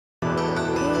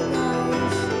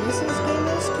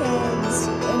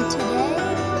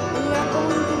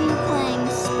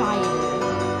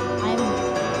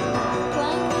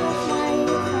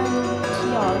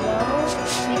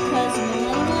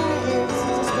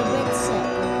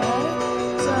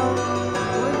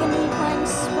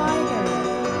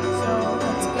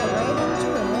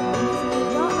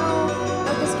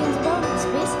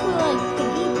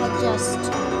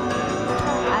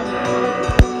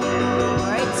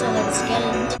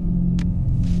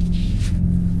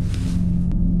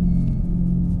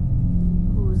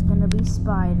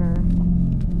spider?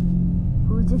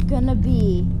 Who's it gonna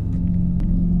be?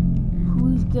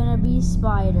 Who's gonna be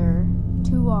spider?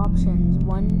 Two options,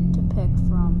 one to pick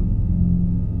from.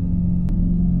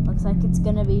 Looks like it's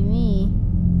gonna be me.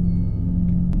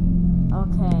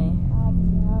 Okay.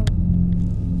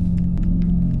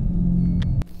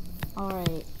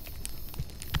 Alright.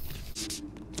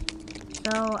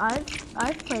 So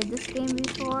I've played this game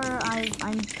before.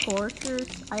 I've tortured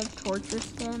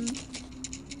him.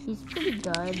 He's pretty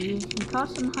good. He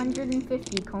cost him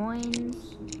 150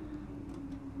 coins.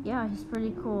 Yeah, he's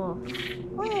pretty cool.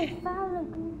 Wait, I found a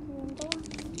green key in the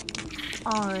washer.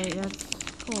 Alright, that's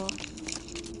cool.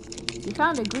 You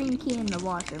found a green key in the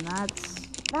washroom. That's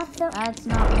not very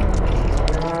necessary.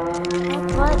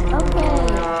 But okay,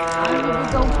 I need to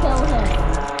go kill him.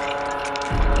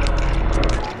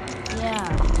 Yeah.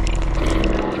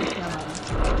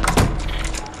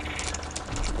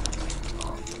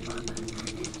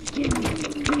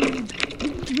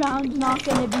 This round's not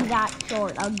gonna be that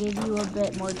short. I'll give you a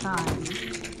bit more time.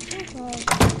 Okay.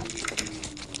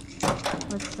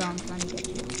 Let's go, I'm trying to get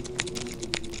you.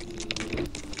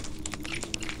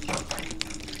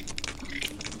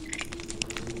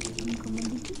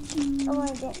 Oh,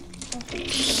 I did.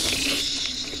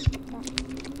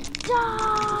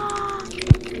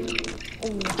 Oh,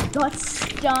 got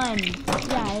stunned.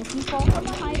 Yeah, if you fall from a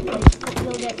high place,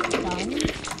 you'll get stunned.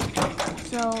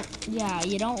 So, yeah,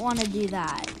 you don't want to do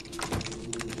that.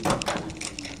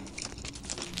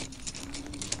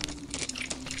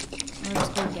 Let's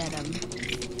go get him.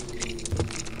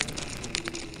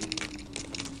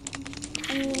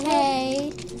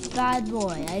 Hey, bad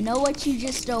boy, I know what you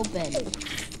just opened.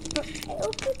 I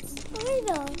opened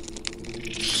spider.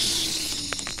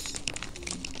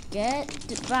 Get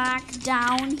back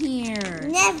down here.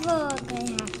 Never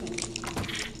gonna happen.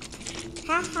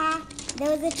 Haha,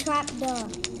 there was a trap door.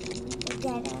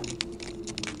 Get up.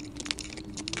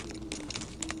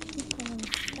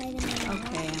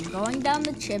 Okay, I'm going down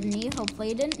the chimney. Hopefully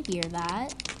you didn't hear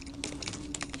that.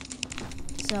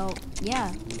 So,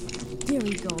 yeah. There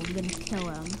we go. I'm gonna kill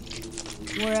him.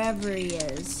 Wherever he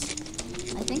is.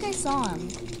 I think I saw him.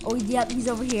 Oh, yep, he's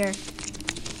over here.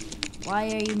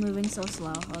 Why are you moving so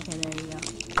slow? Okay, there you go.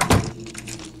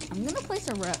 I'm gonna place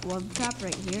a web trap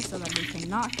right here so that we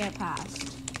cannot get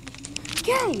past.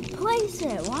 Okay, place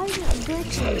it. Why is it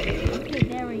glitching? Okay,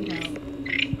 there we go.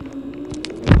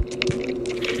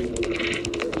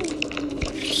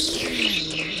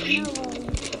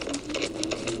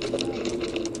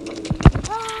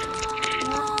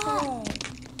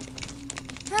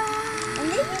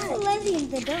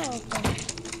 The door open.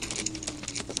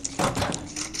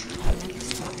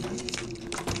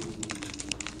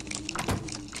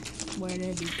 Where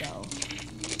did he go?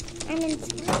 I'm in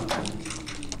school.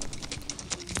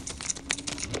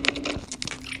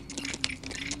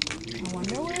 I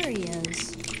wonder where he is.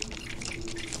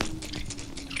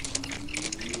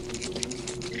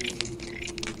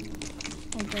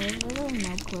 Like, there's literally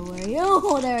no clue where he is.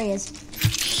 Oh, there he is.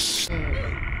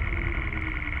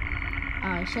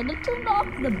 I should have turned off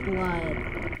the blood.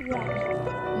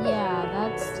 Yeah,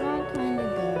 that's not kind of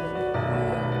good.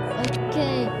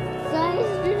 Okay, guys,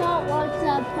 do not watch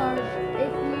that part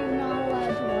if you're not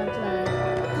allowed to watch that.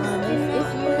 If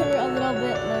you're a little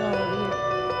bit little,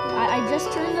 I just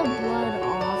turned the blood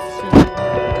off. So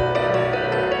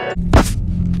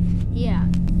yeah,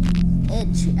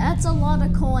 that's a lot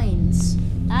of coins.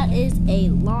 That is a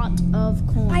lot of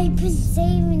coins. I've been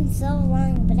saving so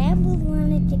long, but I really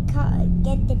wanted to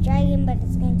get the dragon, but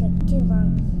it's going to take too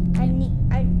long. I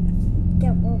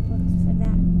get Roblox for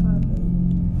that, probably.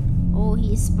 Oh,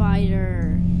 he's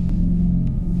spider.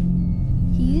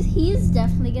 He's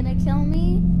definitely gonna kill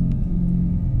me.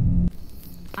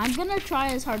 I'm gonna try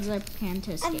as hard as I can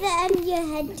to escape. At the end, your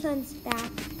head turns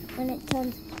back when it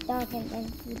turns dark, and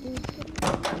then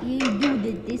you do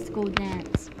the disco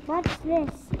dance. Watch this.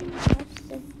 Watch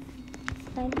this.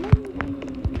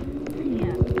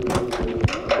 Yeah.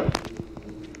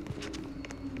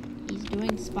 He's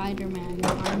doing Spider-Man,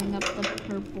 climbing up the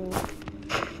purple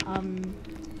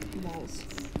walls.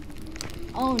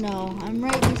 Oh no, I'm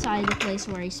right beside the place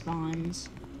where he spawns.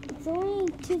 It's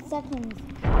only 2 seconds.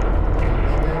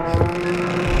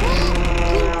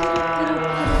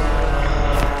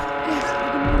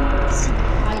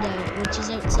 Hideout, which is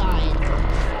outside.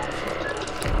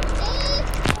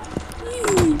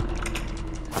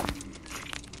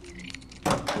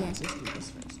 Yes, let's do this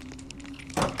first.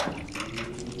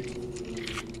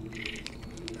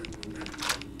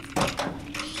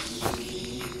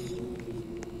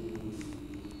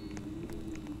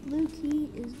 Lukey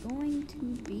is going to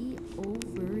be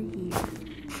over here.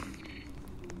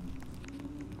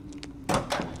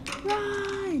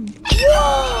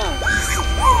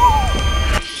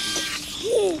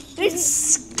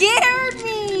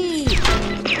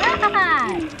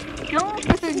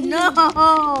 Don't.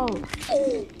 No.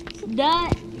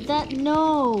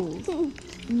 No.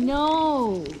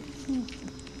 No.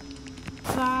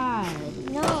 God.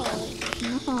 No.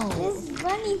 No. This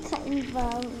bunny kind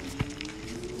of.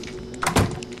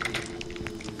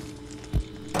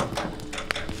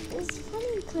 This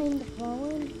funny kind of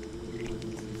bone.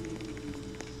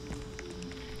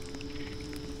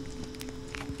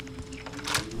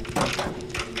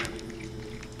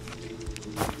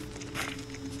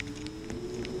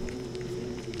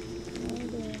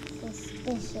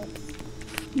 Suspicious.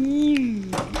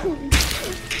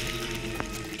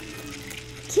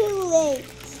 Too late.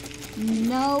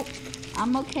 Nope.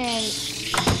 I'm okay.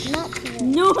 Not too late.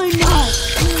 No, I'm not.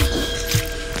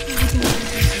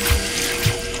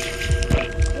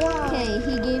 Wow. Okay,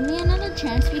 he gave me another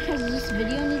chance because this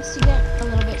video needs to get a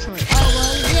little bit short. Oh,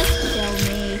 well, just kill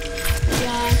me.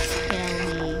 Just kill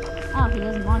me. Oh, he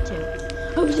doesn't want to.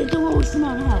 Oh, he's at the lowest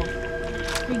amount of health.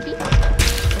 Freaky.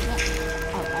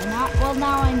 Oh, I'm not. Well,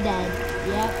 now I'm dead.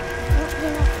 Yep. Nope,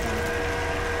 you're not dead.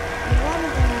 You're one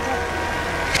of them dead.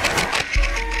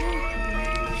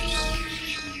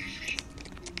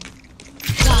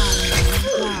 Die.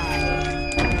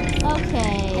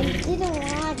 Okay. I didn't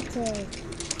want to.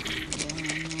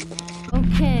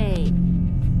 Okay.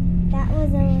 That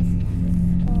was a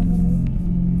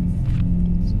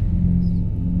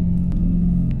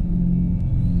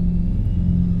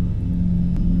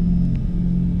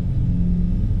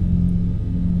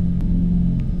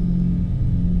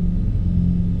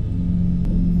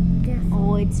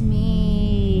Oh, it's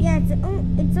me. yeah, it's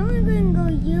only going to go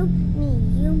you,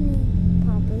 me,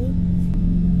 probably.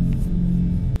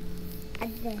 At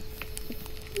this.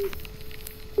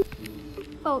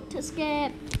 Vote to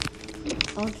skip.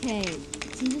 Okay.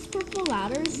 See these purple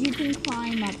ladders? You can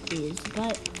climb up these,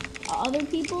 but other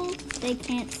people, they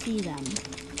can't see them.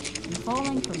 And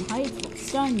falling from heights will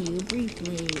stun you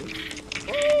briefly.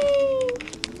 Whee!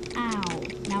 Ow.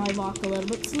 Now I walk a little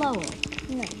bit slower.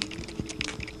 No.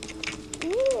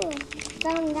 Ooh,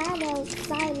 found that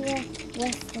outside with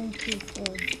Western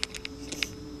people.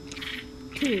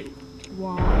 2,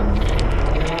 1.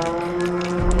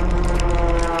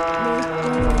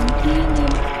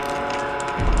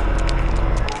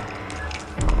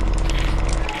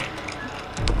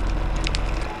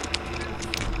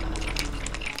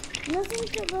 Nothing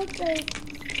to look like.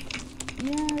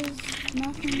 Yes,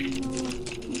 nothing.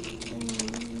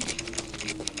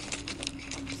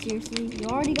 Seriously, you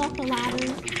already got the ladder.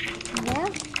 Yeah?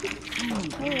 Oh,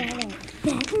 I love it.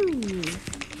 battery.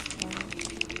 So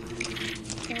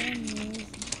amazing.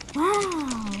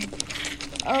 Wow.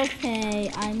 Okay,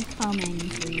 I'm coming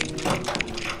for you.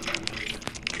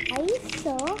 Are you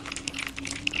sure?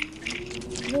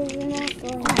 You're not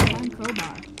going Oh, I found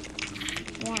crowbar.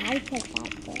 Yeah, I picked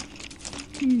that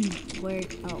too. Where?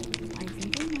 Oh, I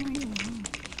think I know where you are.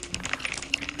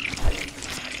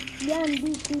 Yeah, I'm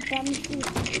deep. That's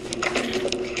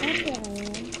where I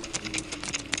am.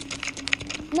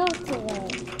 Not today.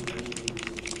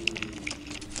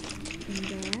 In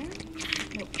there?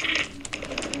 Nope.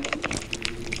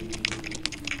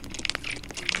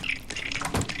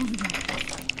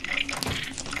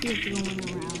 He's going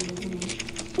around, isn't he?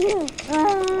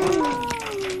 How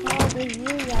do you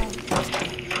run?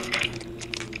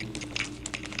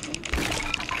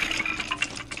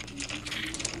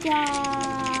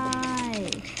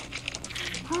 Die!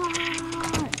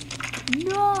 Ah!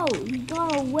 No! He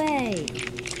got away!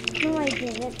 No, I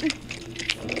didn't.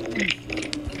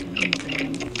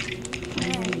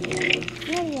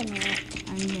 No, you're not.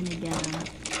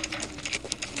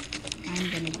 I'm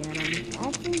gonna get him.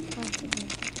 That's impossible.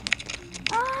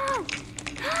 Ah!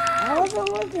 I wasn't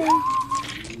looking.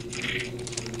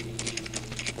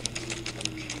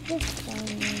 Just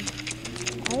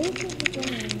I was just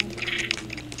looking.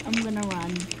 I'm gonna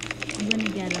run. I'm gonna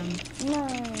get him. No.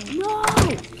 No!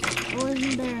 I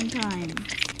wasn't there in time.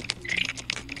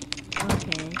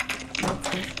 Okay. Let's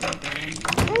just go get him.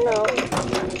 Hello.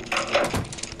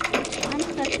 I'm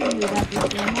such a noob at this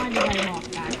game. Why did I walk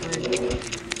backwards?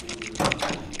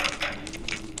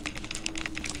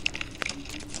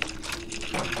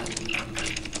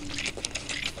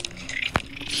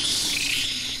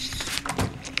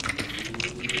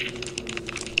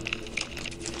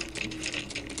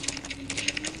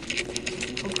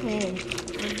 Okay,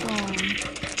 we're going.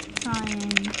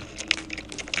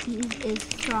 He is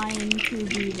trying to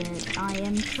beat it. I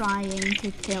am trying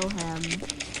to kill him.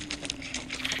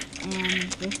 And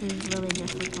this is really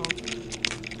difficult.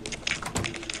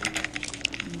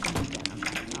 I'm gonna get him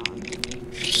back on.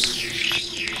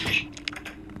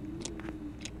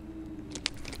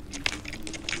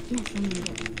 Yes, I'm gonna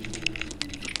get him.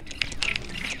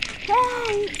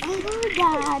 Hey, I heard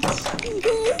that.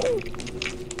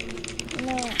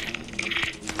 No.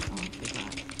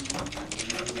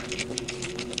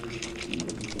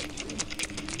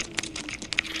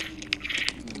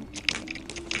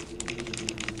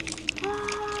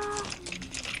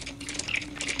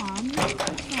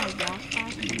 If I walk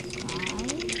back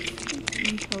inside,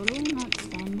 I'm totally not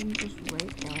standing just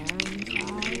right there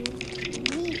inside.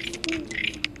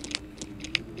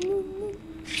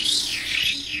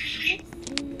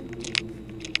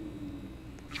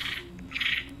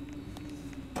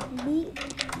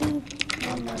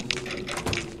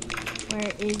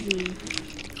 Where is he?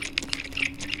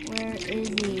 Where is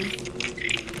he?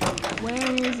 Where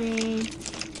is he?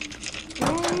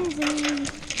 Where is he?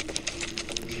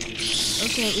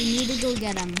 Okay, we need to go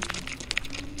get him.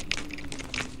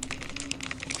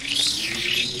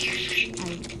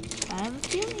 I have a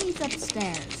feeling he's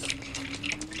upstairs.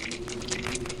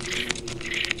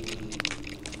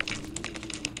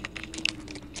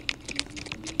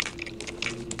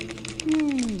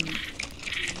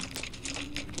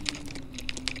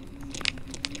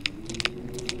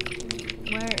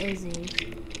 Where is he?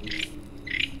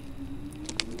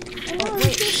 Oh,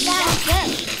 wait, that's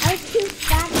it. I was too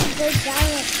fat to go down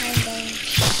it kind of.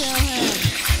 Kill him.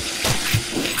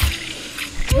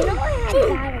 You know I have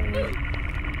battery.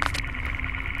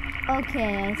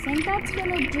 Okay, I think that's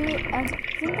gonna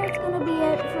be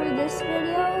it for this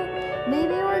video.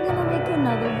 Maybe we're gonna make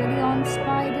another video on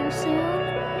spiders soon.